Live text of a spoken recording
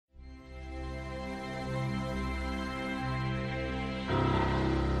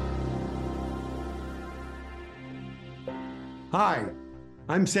Hi,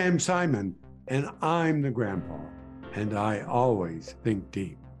 I'm Sam Simon, and I'm the grandpa, and I always think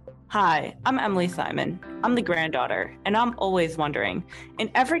deep. Hi, I'm Emily Simon. I'm the granddaughter, and I'm always wondering, in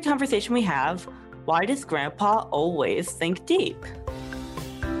every conversation we have, why does Grandpa always think deep?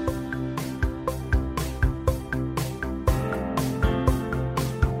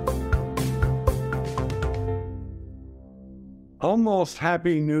 Almost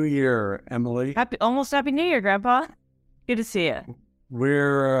Happy New Year, Emily. Almost Happy New Year, Grandpa. Good to see you.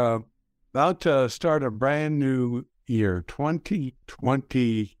 We're about to start a brand new year,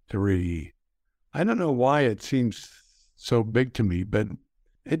 2023. I don't know why it seems so big to me, but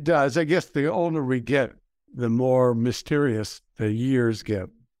it does. I guess the older we get, the more mysterious the years get.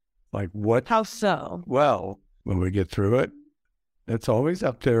 Like what? How so? Well, when we get through it, it's always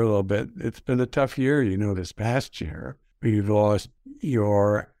up there a little bit. It's been a tough year, this past year. We've lost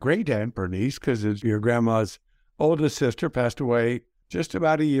your great-aunt Bernice because your grandma's oldest sister passed away just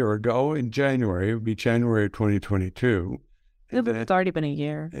about a year ago in January. It would be January of 2022. It's already been a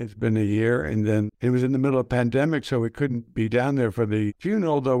year. It's been a year, and then it was in the middle of pandemic, so we couldn't be down there for the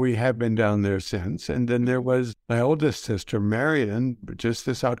funeral, though we have been down there since. And then there was my oldest sister, Marion, just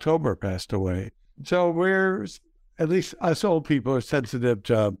this October passed away. So we're, at least us old people, are sensitive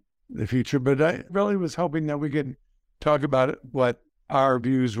to the future, but I really was hoping that we could talk about it, what our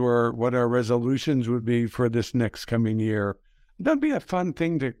views were, what our resolutions would be for this next coming year. That'd be a fun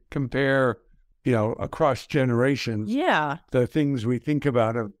thing to compare, across generations. Yeah. The things we think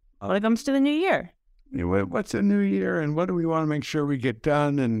about. When it comes to the new year. What's a new year and what do we want to make sure we get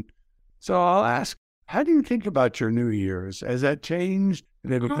done? And so I'll ask, how do you think about your New Year's? Has that changed?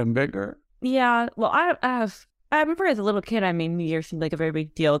 Did they become bigger? Yeah. Well, I remember as a little kid, New Year seemed like a very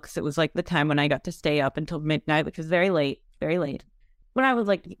big deal because it was like the time when I got to stay up until midnight, which was very late, very late. When I was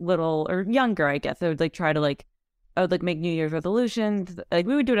like little or younger, I guess I would make New Year's resolutions. Like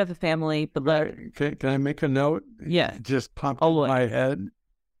we would do it as a family, but Can I make a note? Yeah. It just popped in my head.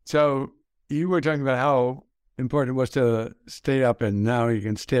 So you were talking about how important it was to stay up, and now you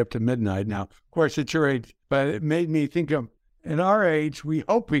can stay up to midnight. Now, of course, at your age, but it made me think of, in our age, we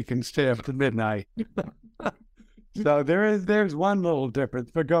hope we can stay up to midnight. So there's one little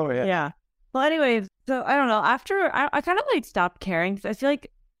difference, but go ahead. Yeah. Well, anyways, so I don't know. After I kind of like stopped caring because I feel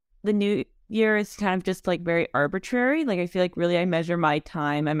like the new year is kind of just like very arbitrary. Like I feel like really I measure my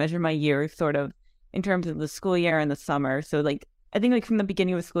time, I measure my year sort of in terms of the school year and the summer. So like I think like from the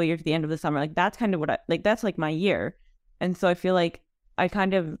beginning of the school year to the end of the summer, like that's kind of that's like my year. And so I feel like I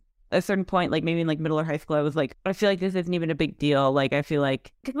kind of at a certain point, like maybe in like middle or high school, I was like, I feel like this isn't even a big deal. Like I feel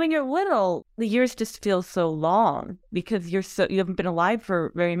like because when you're little, the years just feel so long because you haven't been alive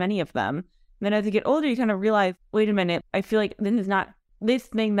for very many of them. And then as you get older, you kind of realize, wait a minute, I feel like this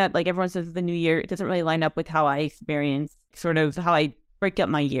thing that like everyone says is the new year, it doesn't really line up with how I experience sort of how I break up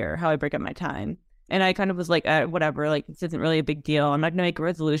my year, how I break up my time. And I kind of was like, whatever, like this isn't really a big deal. I'm not going to make a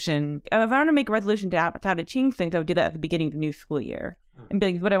resolution. If I want to make a resolution to how to change things, I would do that at the beginning of the new school year and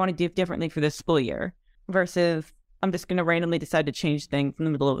be like, what I want to do differently for this school year versus I'm just going to randomly decide to change things in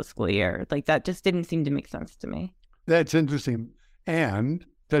the middle of the school year. Like that just didn't seem to make sense to me. That's interesting. And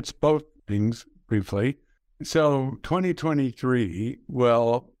that's both things briefly. So 2023,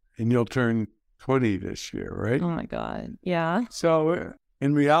 and you'll turn 20 this year, right? Oh my God. Yeah. So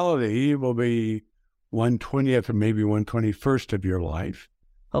in reality, it will be 1/20th or maybe 1/21st of your life.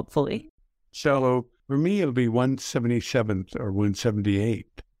 Hopefully. So for me, it'll be 1/77th or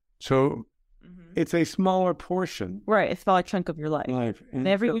 1/78th. So it's a smaller portion. Right. A smaller chunk of your life. And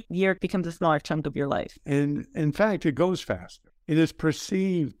every year it becomes a smaller chunk of your life. And in fact, it goes faster. It is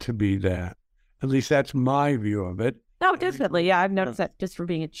perceived to be that. At least that's my view of it. No, definitely. Yeah, I've noticed that just from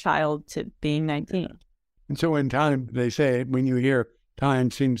being a child to being 19. And so in time, they say, when you hear time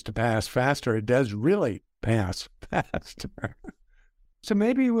seems to pass faster, it does really pass faster. So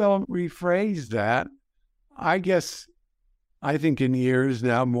maybe we'll rephrase that. I guess I think in years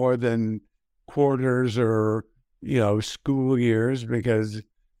now more than quarters or, school years, because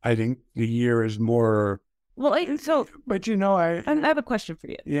I think the year is more... Well, I have a question for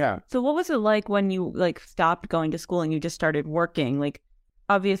you. Yeah. So what was it like when you stopped going to school and you just started working? Like,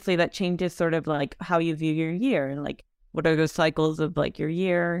 obviously that changes sort of like how you view your year and like what are those cycles of like your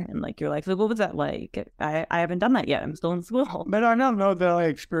year and like your life. So what was that like? I haven't done that yet. I'm still in school. But I don't know that I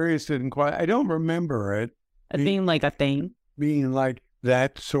experienced it I don't remember it. As being like a thing. Being like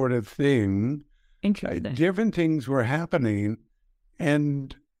that sort of thing. Interesting. Different things were happening.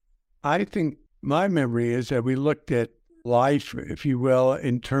 And I think my memory is that we looked at life, if you will,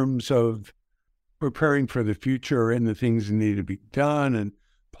 in terms of preparing for the future and the things that need to be done and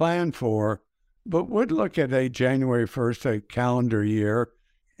planned for. but would look at a January 1st, a calendar year,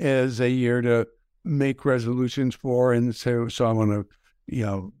 as a year to make resolutions for. And so I want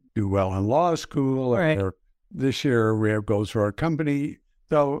to, do well in law school. Right. Or this year we have goals for our company.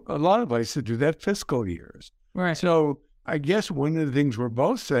 So a lot of places do that fiscal years. Right. So I guess one of the things we're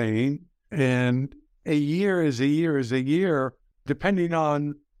both saying, and a year is a year is a year, depending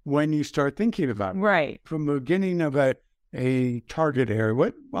on when you start thinking about it. Right. From the beginning of a target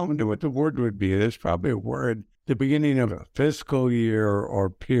area, I wonder what the word would be. There's probably a word. The beginning of a fiscal year or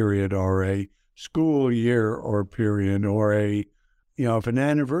period, or a school year or period, or if an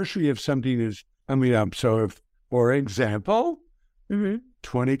anniversary of something is coming up. So if, for example,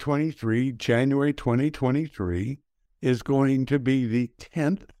 2023, January 2023 is going to be the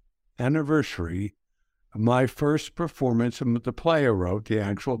 10th anniversary of my first performance of the play I wrote, The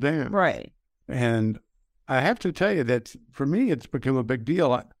Actual Dance. Right. And I have to tell you that for me, it's become a big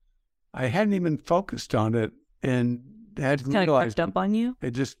deal. I hadn't even focused on it and hadn't Kind of realized crept up on you.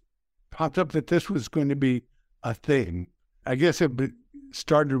 it just popped up that this was going to be a thing. I guess it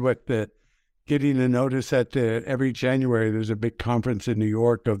started with getting a notice that every January there's a big conference in New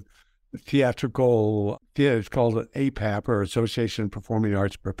York of theatrical theater. It's called APAP, or Association of Performing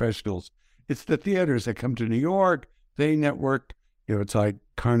Arts Professionals. It's the theaters that come to New York. They network. It's like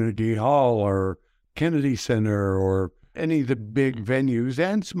Carnegie Hall or Kennedy Center or any of the big venues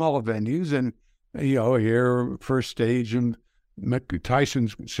and smaller venues. And, here, First Stage, and Tyson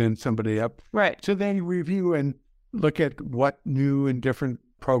sent somebody up. Right. So they review and look at what new and different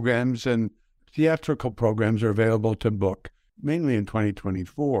programs and theatrical programs are available to book, mainly in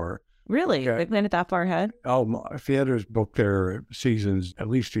 2024. Really? Okay. They planned it that far ahead? Theaters book their seasons at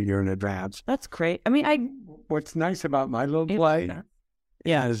least a year in advance. That's great. I mean, What's nice about my little play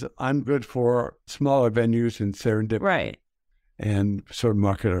Yeah. is I'm good for smaller venues and serendipity. Right. And sort of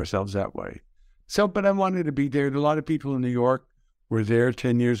market ourselves that way. So, but I wanted to be there. A lot of people in New York were there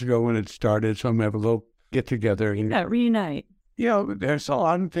 10 years ago when it started, so I'm going to have a little get-together. Yeah, reunite. There's a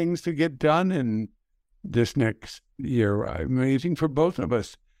lot of things to get done in this next year. Amazing for both of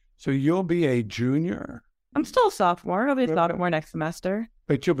us. So you'll be a junior. I'm still a sophomore. I'll be a sophomore next semester.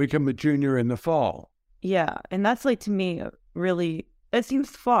 But you'll become a junior in the fall. Yeah, and that's to me, really, it seems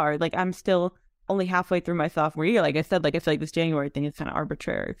far. I'm still only halfway through my sophomore year. Like I said, I feel like this January thing is kind of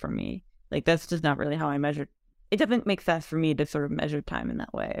arbitrary for me. That's just not really how I measure. It doesn't make sense for me to sort of measure time in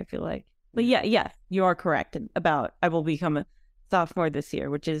that way, I feel like. But yes, you are correct about I will become a sophomore this year,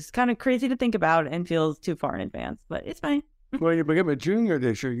 which is kind of crazy to think about and feels too far in advance, but it's fine. Well, you become a junior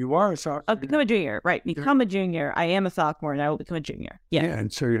this year. You are a sophomore. I'll become a junior, right? Become a junior. I am a sophomore, and I will become a junior. Yeah.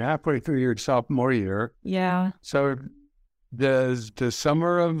 And so you're halfway through your sophomore year. Yeah. So does the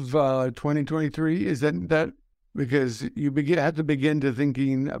summer of 2023, is that because you have to begin to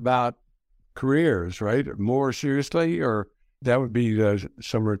thinking about careers, right? More seriously, or that would be the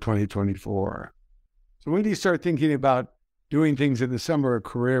summer of 2024. So when do you start thinking about doing things in the summer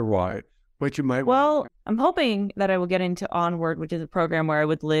career-wise? What you might Well, I'm hoping that I will get into Onward, which is a program where I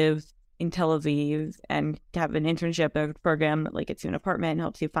would live in Tel Aviv and have an internship. There's a program that gets you an apartment and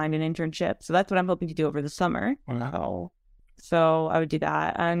helps you find an internship. So that's what I'm hoping to do over the summer. Wow. So I would do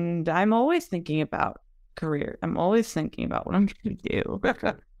that. And I'm always thinking about career. I'm always thinking about what I'm going to do.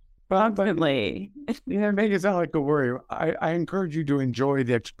 Constantly. Make it sound like a worry. I encourage you to enjoy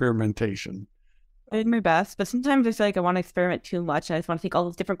the experimentation. I did my best, but sometimes I feel like I want to experiment too much. I just want to take all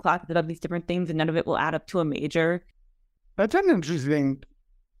these different classes that have these different things, and none of it will add up to a major. That's an interesting.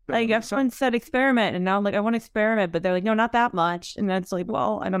 Everyone said experiment, and now I'm I want to experiment, but they're no, not that much. And that's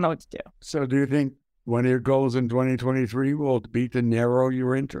well, I don't know what to do. So do you think one of your goals in 2023 will be to narrow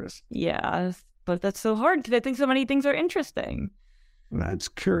your interest? Yeah, but that's so hard because I think so many things are interesting. That's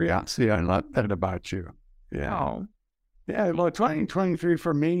curiosity. I love that about you. Yeah. Oh. Yeah, well, 2023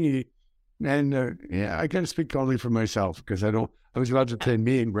 for me, and I can speak only for myself because I was about to say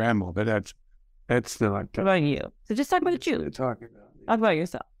me and grandma, but that's not. What about you? So just talk about you. Talking about. Talk about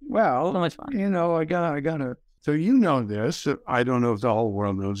yourself. Well, so much fun. I gotta. So this. I don't know if the whole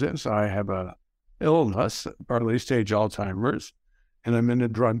world knows this. I have a illness, early stage Alzheimer's, and I'm in a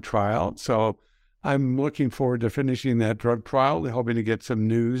drug trial. So I'm looking forward to finishing that drug trial and hoping to get some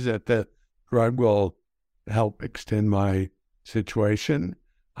news that the drug will help extend my situation.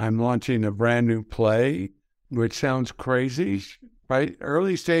 I'm launching a brand new play, which sounds crazy, right?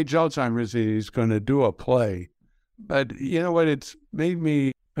 Early stage Alzheimer's is going to do a play. But you know what? It's made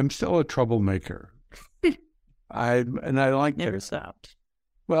me, I'm still a troublemaker. I like Never that. stopped.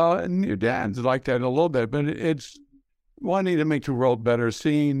 Well, and your dad's like that a little bit, but it's wanting to make the world better,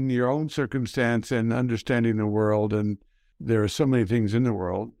 seeing your own circumstance and understanding the world. And there are so many things in the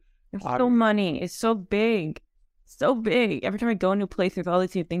world. There's so many. It's so big. So big. Every time I go a new place, there's all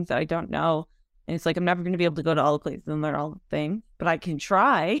these new things that I don't know. And it's like I'm never going to be able to go to all the places and learn all the things, but I can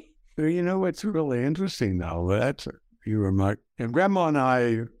try. You know what's really interesting though? That's you remark. And Grandma and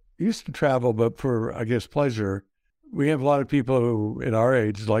I used to travel, but for I guess pleasure. We have a lot of people who at our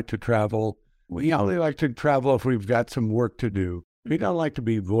age like to travel. We only like to travel if we've got some work to do. We don't like to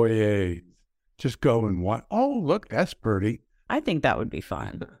be voyeurs. Just go and watch. Oh, look, that's pretty. I think that would be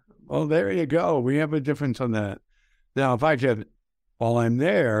fun. Well, there you go. We have a difference on that. Now, if I could, while I'm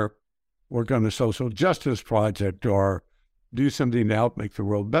there, work on a social justice project or do something to help make the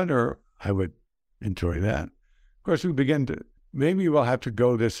world better, I would enjoy that. Of course, maybe we'll have to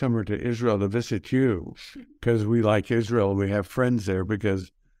go this summer to Israel to visit you because we like Israel. We have friends there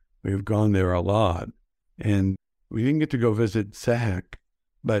because we've gone there a lot. And we didn't get to go visit Zach,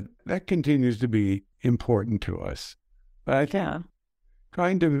 but that continues to be important to us. But I think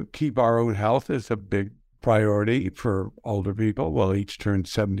trying to keep our own health is a big priority for older people. We'll each turn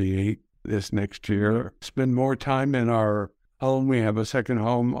 78 this next year. Spend more time in our home. We have a second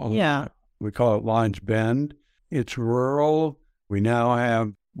home. Yeah. We call it Lodge Bend. It's rural. We now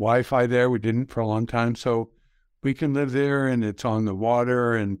have Wi-Fi there. We didn't for a long time. So we can live there and it's on the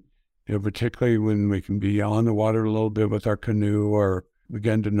water. And particularly when we can be on the water a little bit with our canoe or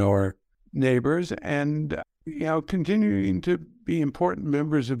begin to know our neighbors and, continuing to be important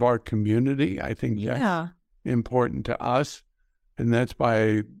members of our community. I think that's important to us. And that's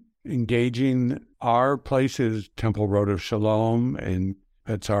by engaging our places, Temple Road of Shalom, and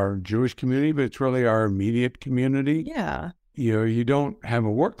that's our Jewish community, but it's really our immediate community. Yeah. You don't have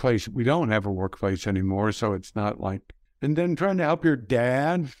a workplace. We don't have a workplace anymore. So it's not like, and then trying to help your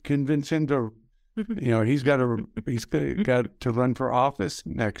dad, convince him to, he's got to run for office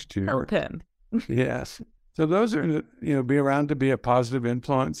next year. Help him. Yes. So those are, be around to be a positive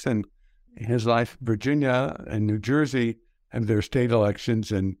influence. And his life, Virginia and New Jersey have their state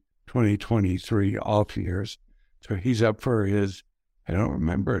elections in 2023 off years. So he's up for his, I don't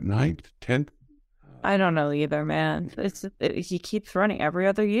remember, 9th, 10th? I don't know either, man. He keeps running every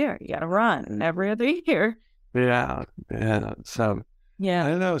other year. You got to run every other year. Yeah. So, I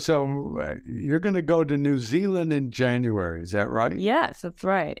don't know. So you're going to go to New Zealand in January. Is that right? Yes, that's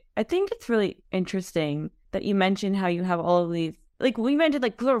right. I think it's really interesting that you mentioned how you have all of these, like we mentioned,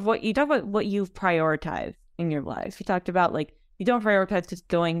 like sort of what you talk about, what you've prioritized in your life. You talked about like, you don't prioritize just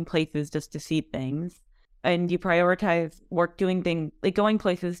going places just to see things. And you prioritize doing things, like going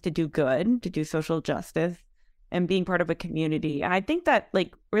places to do good, to do social justice and being part of a community. And I think that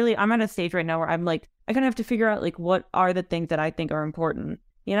like, really, I'm at a stage right now where I'm like, I kind of have to figure out like, what are the things that I think are important?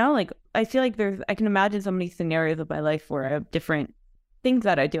 Like I feel like I can imagine so many scenarios of my life where I have different things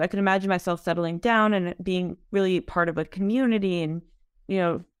that I do. I can imagine myself settling down and being really part of a community and,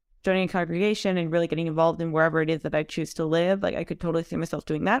 joining a congregation and really getting involved in wherever it is that I choose to live. Like I could totally see myself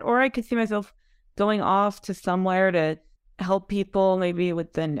doing that. Or I could see myself going off to somewhere to help people, maybe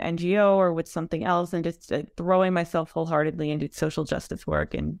with an NGO or with something else, and just throwing myself wholeheartedly into social justice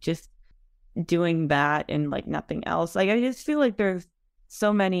work and just doing that and like nothing else. Like I just feel like there's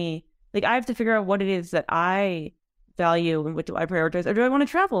so many, like I have to figure out what it is that I value and what do I prioritize, or do I want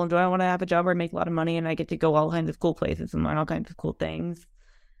to travel and do I want to have a job where I make a lot of money and I get to go all kinds of cool places and learn all kinds of cool things.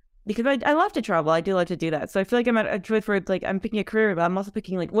 Because I love to travel. I do love to do that. So I feel like I'm at a choice where it's like I'm picking a career, but I'm also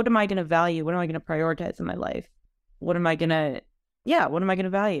picking like, what am I going to value? What am I going to prioritize in my life? What am I going to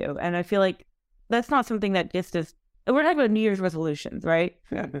value? And I feel like that's not something that just is, we're talking about New Year's resolutions, right?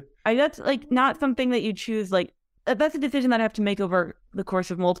 That's like not something that you choose. Like that's a decision that I have to make over the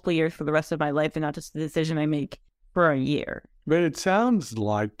course of multiple years for the rest of my life and not just the decision I make for a year. But it sounds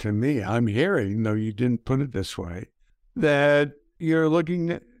like to me, I'm hearing, though you didn't put it this way, that you're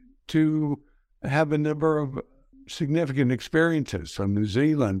looking to have a number of significant experiences. So New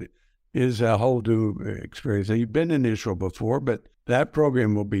Zealand is a whole new experience. Now, you've been in Israel before, but that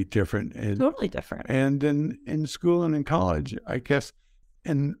program will be different. Totally different. And in school and in college, I guess,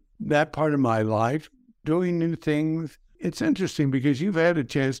 in that part of my life, doing new things, it's interesting because you've had a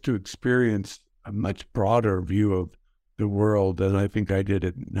chance to experience a much broader view of the world than I think I did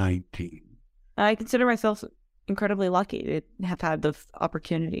at 19. I consider myself incredibly lucky to have had those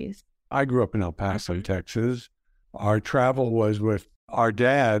opportunities. I grew up in El Paso, Texas. Our travel was with our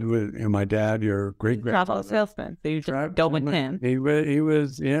dad, my dad, your great-grandfather. Travel salesman, so you just go with him. He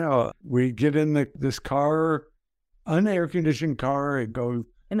was, we get in this car, unair-conditioned car, and go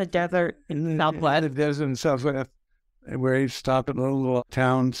in the desert in Southwest. In the desert in Southwest, where he stopped at little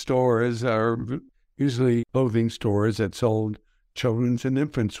town stores, or usually clothing stores that sold children's and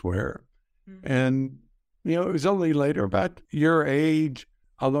infants wear. Mm-hmm. And it was only later, about your age,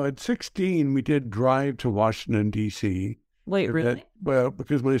 Although at 16, we did drive to Washington, D.C. Wait, really? Well,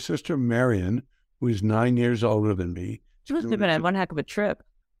 because my sister Marion, who is 9 years older than me. She must have been on one heck of a trip.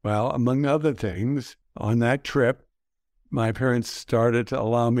 Well, among other things, on that trip, my parents started to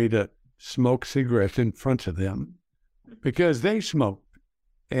allow me to smoke cigarettes in front of them because they smoked.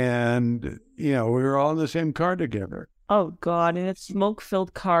 And, we were all in the same car together. Oh, God, in a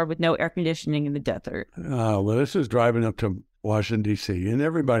smoke-filled car with no air conditioning in the desert. Well, this is driving up to Washington, D.C., and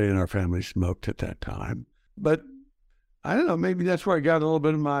everybody in our family smoked at that time. But I don't know, maybe that's where I got a little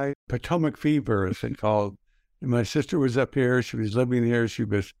bit of my Potomac fever, as they called. And my sister was up here. She was living here. She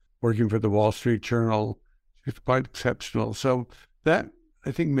was working for the Wall Street Journal. She was quite exceptional. So that,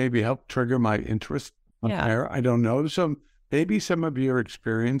 I think, maybe helped trigger my interest there. I don't know. So maybe some of your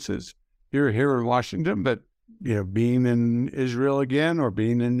experiences, you're here in Washington, but, being in Israel again or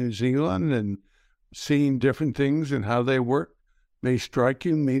being in New Zealand and seeing different things and how they work may strike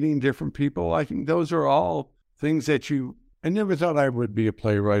you, meeting different people. I think those are all things that I never thought I would be a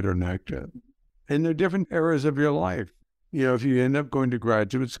playwright or an actor. And they're different eras of your life. If you end up going to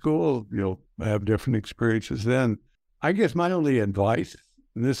graduate school, you'll have different experiences then. I guess my only advice,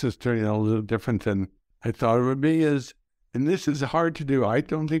 and this is turning out a little different than I thought it would be, is, and this is hard to do. I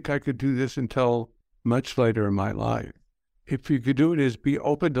don't think I could do this until much later in my life. If you could do it, is be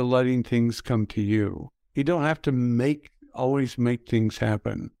open to letting things come to you. You don't have to always make things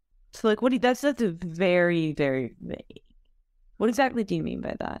happen. So, that's a very, very vague. What exactly do you mean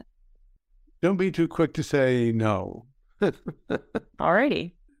by that? Don't be too quick to say no.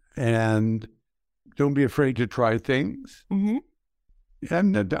 Alrighty. And don't be afraid to try things. Mm-hmm.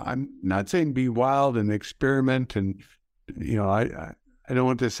 I'm not saying be wild and experiment. And, I don't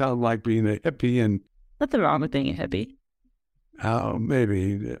want to sound like being a hippie and... Nothing wrong with being a hippie. Oh,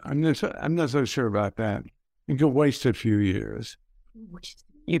 maybe. I'm not so sure about that. You could waste a few years.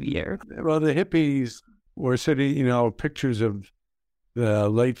 Well, the hippies were sitting, pictures of the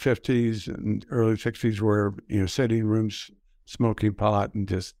late 50s and early 60s were, sitting rooms, smoking pot, and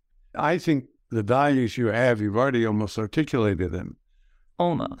just, I think the values you have, you've already almost articulated them.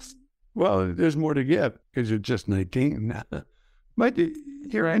 Almost. Well, there's more to get because you're just 19. But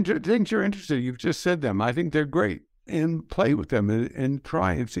things you're interested in, you've just said them. I think they're great. And play with them and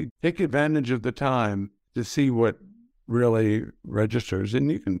try and see. Take advantage of the time to see what really registers.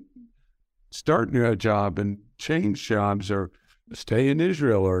 And you can start a job and change jobs or stay in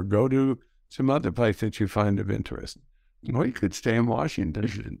Israel or go to some other place that you find of interest. Or you could stay in Washington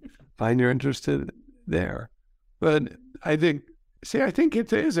and find your interest there. But I think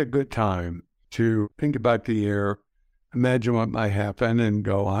it is a good time to think about the year, imagine what might happen and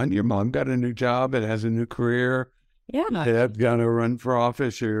go on. Your mom got a new job and has a new career. Yeah. Dad's going to run for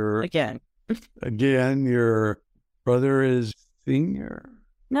office. Again, your brother is senior.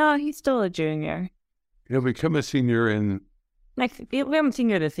 No, he's still a junior. He'll become a senior in... We haven't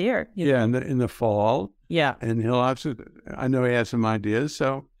senior this year. Yeah, in the fall. Yeah. And he'll also... I know he has some ideas.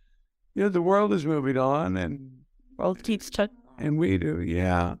 So, the world is moving on and... World keeps touching. And we do,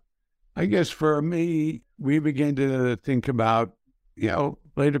 yeah. I guess for me, we began to think about,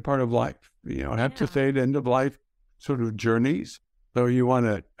 later part of life. Have to say the end of life sort of journeys. So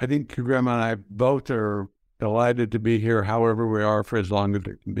I think your grandma and I both are delighted to be here, however we are, for as long as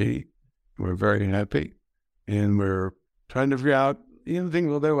it can be. We're very happy. And we're trying to figure out,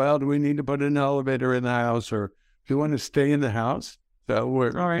 well, do we need to put an elevator in the house or do we want to stay in the house? So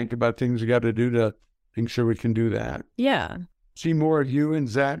we're thinking about things we got to do to make sure we can do that. Yeah. See more of you and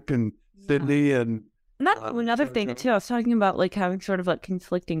Zach and Sydney and... And that's another thing, too. I was talking about, having sort of,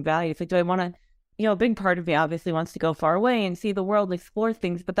 conflicting values. Do I want to... a big part of me obviously wants to go far away and see the world and explore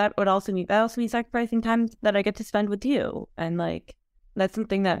things, but that also means sacrificing time that I get to spend with you. And, that's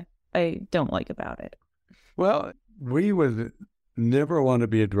something that I don't like about it. Well, we would never want to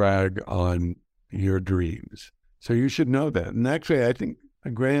be a drag on your dreams. So you should know that. And actually, I think a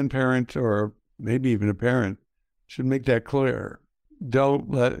grandparent or maybe even a parent should make that clear.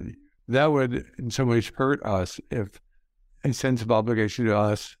 That would in some ways hurt us if a sense of obligation to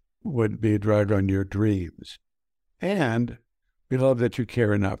us would be a drag on your dreams. And we love that you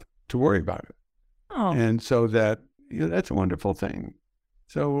care enough to worry about it. Oh. And so that, that's a wonderful thing.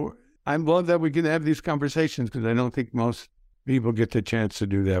 So I love that we can have these conversations because I don't think most people get the chance to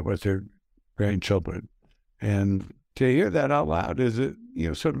do that with their grandchildren. And to hear that out loud is,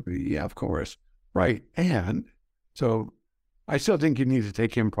 sort of, yeah, of course. Right. And so I still think you need to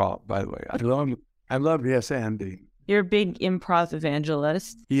take improv, by the way. I love yes, Andy. You're a big improv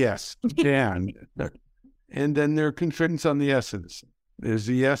evangelist. Yes. And then there are constraints on the S's. There's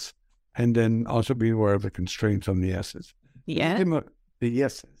the yes, and then also be aware of the constraints on the S's. Yeah. The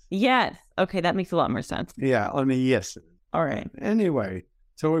yeses. Yes. Okay, that makes a lot more sense. Yeah, on the yeses. All right. Anyway,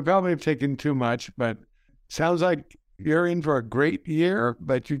 so we probably have taken too much, but sounds like you're in for a great year,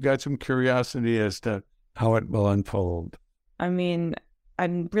 but you've got some curiosity as to how it will unfold. I mean,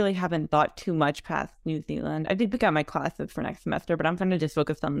 I really haven't thought too much past New Zealand. I did pick out my classes for next semester, but I'm kind of just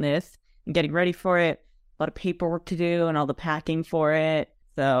focused on this and getting ready for it. A lot of paperwork to do and all the packing for it.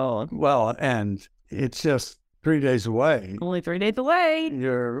 So, Well, and it's just 3 days away. only 3 days away.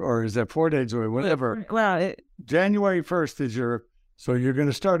 Or is that 4 days away? Whatever. Well, January 1st is so you're going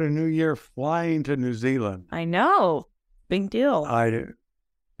to start a new year flying to New Zealand. I know. Big deal.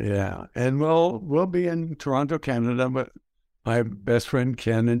 Yeah. And we'll be in Toronto, Canada, but my best friend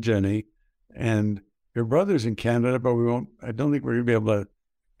Ken and Jenny, and your brother's in Canada, but I don't think we're going to be able to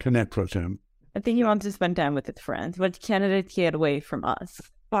connect with him. I think he wants to spend time with his friends, but Canada get away from us.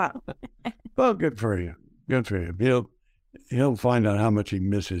 Wow. Well, good for you. Good for him. He'll find out how much he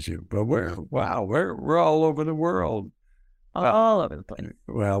misses you. But we're all over the world. All over the place.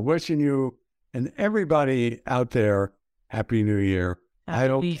 Well, wishing you and everybody out there Happy New Year. I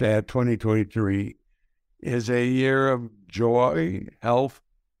hope that 2023 is a year of joy, health,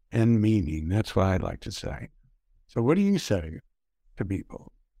 and meaning. That's what I'd like to say. So what do you say to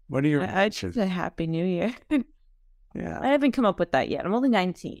people? What are your I'd say Happy New Year. Yeah. I haven't come up with that yet. I'm only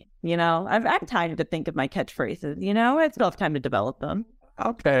 19, I've had time to think of my catchphrases, I still have time to develop them.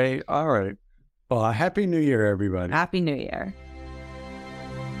 Okay. All right. Well, Happy New Year, everybody. Happy New Year.